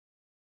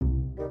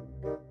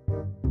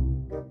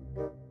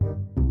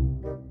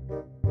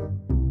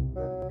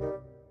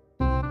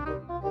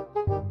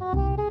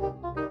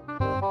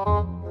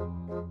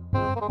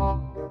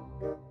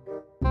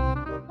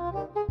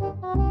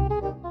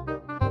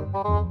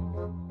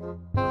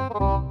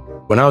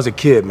When I was a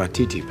kid, my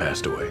TT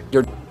passed away.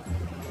 Your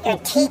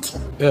TT?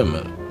 Yeah,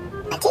 man.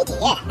 A TT,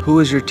 yeah. Who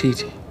is your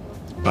TT?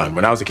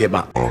 When I was a kid,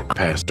 my uncle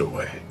passed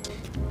away.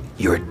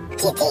 Your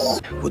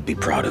TT would be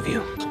proud of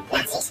you.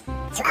 Nazis.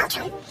 To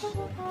Ultron.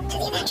 To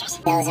the Avengers.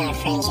 Those are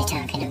friends you're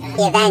talking about.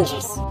 The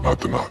Avengers. Not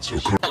the not so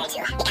cool. To become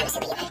a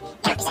superhuman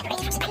cannot be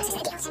separated from supremacist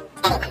ideals.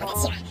 Anyone with that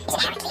zero is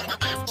inherently on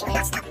that path. She will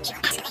not stop. She will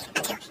escalate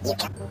until you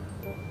kill.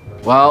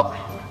 Well,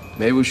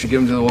 maybe we should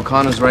give him to the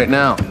Wakandas right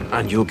now.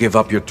 And you'll give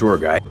up your tour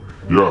guide.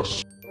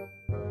 Yes.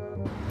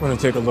 I'm gonna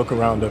take a look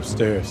around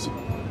upstairs.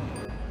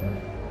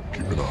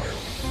 Keep an eye.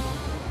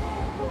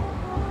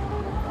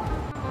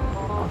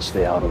 I'll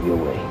stay out of your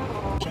way.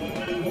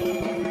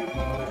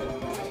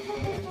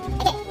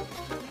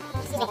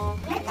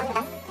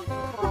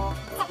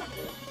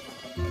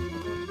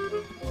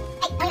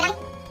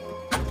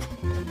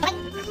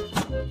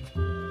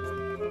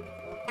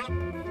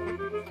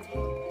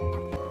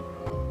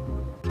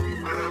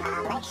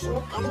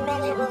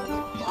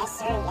 Yes,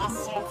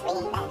 sir,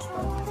 3 bags.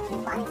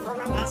 1 for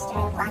my master,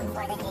 1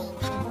 for the king,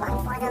 1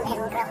 for the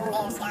little girl who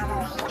lives down the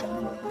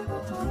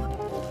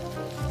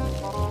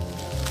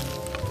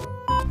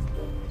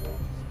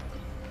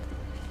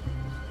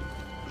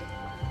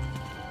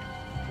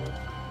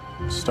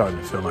lane. Starting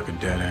to feel like a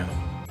dead end.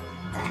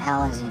 The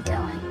hell is he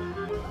doing?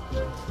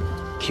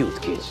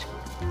 Cute kids.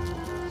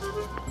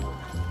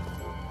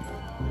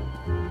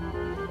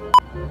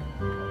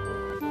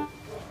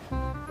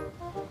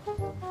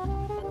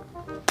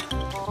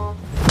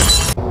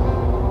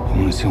 You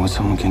want to see what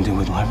someone can do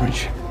with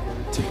leverage?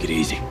 Take it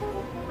easy.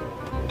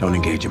 Don't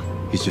engage him.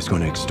 He's just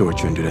gonna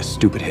extort you and do that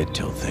stupid head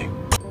tilt thing.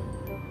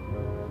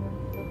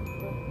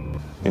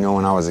 You know,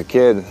 when I was a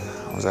kid,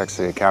 I was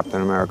actually a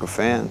Captain America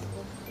fan.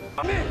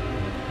 How'd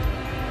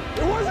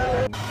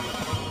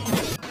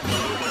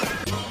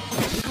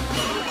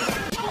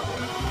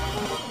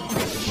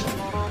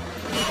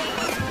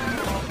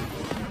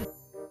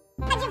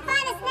you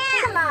find us now?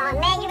 Come on,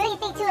 man. You really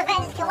think 2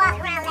 Avengers can walk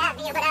around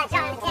Latvia without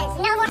drawing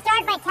attention? No more.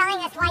 Start by telling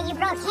us why you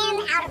broke him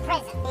out of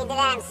prison. He did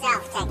that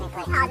himself,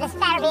 technically. Oh, this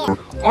better be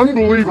it.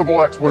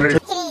 Unbelievable explanation.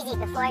 Take it easy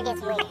before it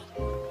gets weird.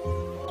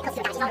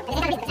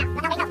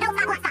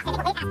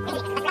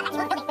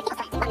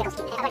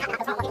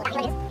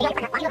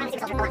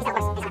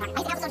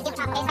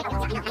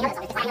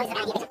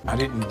 I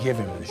didn't give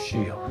him the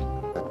shield.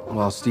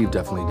 Well, Steve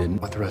definitely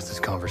didn't. Let the rest of this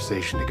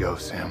conversation to go,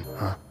 Sam,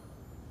 huh?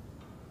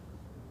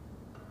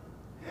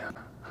 Yeah.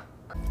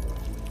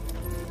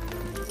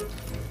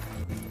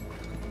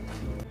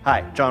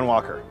 Hi, John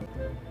Walker.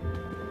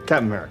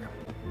 Captain America.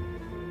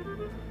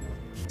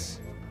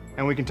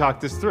 And we can talk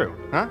this through,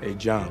 huh? Hey,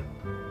 John,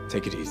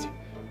 take it easy.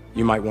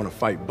 You might want to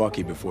fight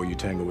Bucky before you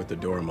tangle with the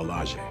Dora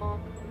Milaje.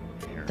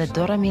 The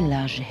Dora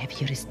Milaje have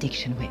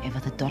jurisdiction wherever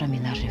the Dora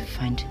Milaje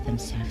find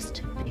themselves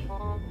to be.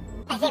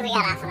 I think we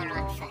got off on the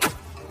wrong foot.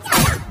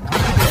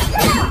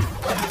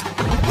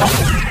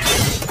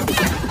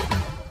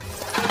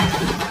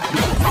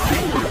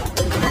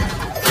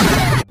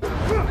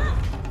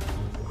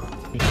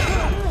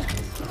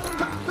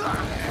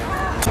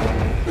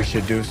 We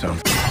should do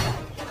something.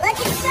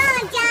 Looking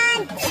strong,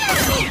 John!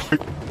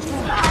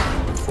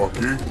 Fuck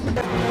you.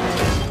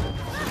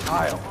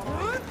 Kyle,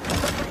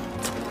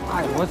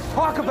 let's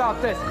talk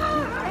about this.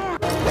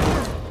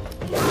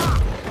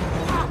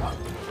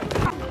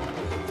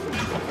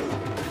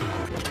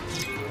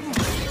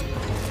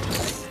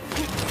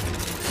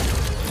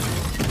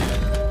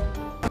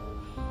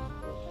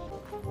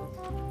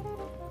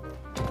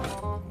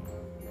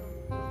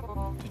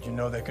 Did you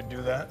know they could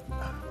do that?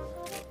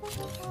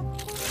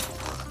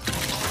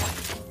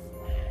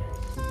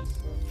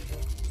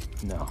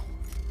 No.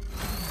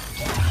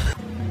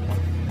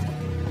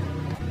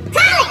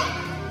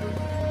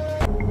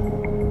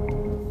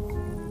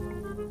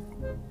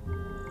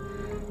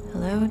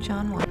 Hello,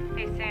 John.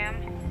 Hey, Sam.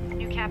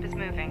 New Cap is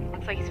moving.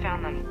 Looks like he's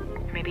found them.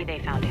 Or maybe they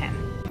found him.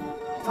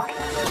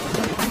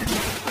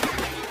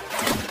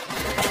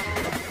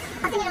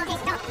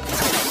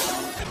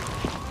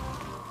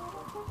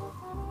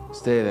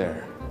 Stay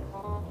there.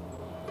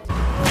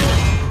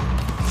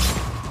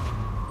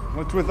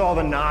 What's with all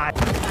the knives?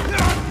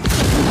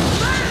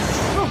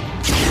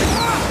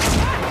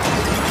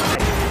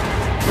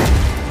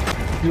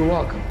 You're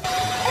welcome.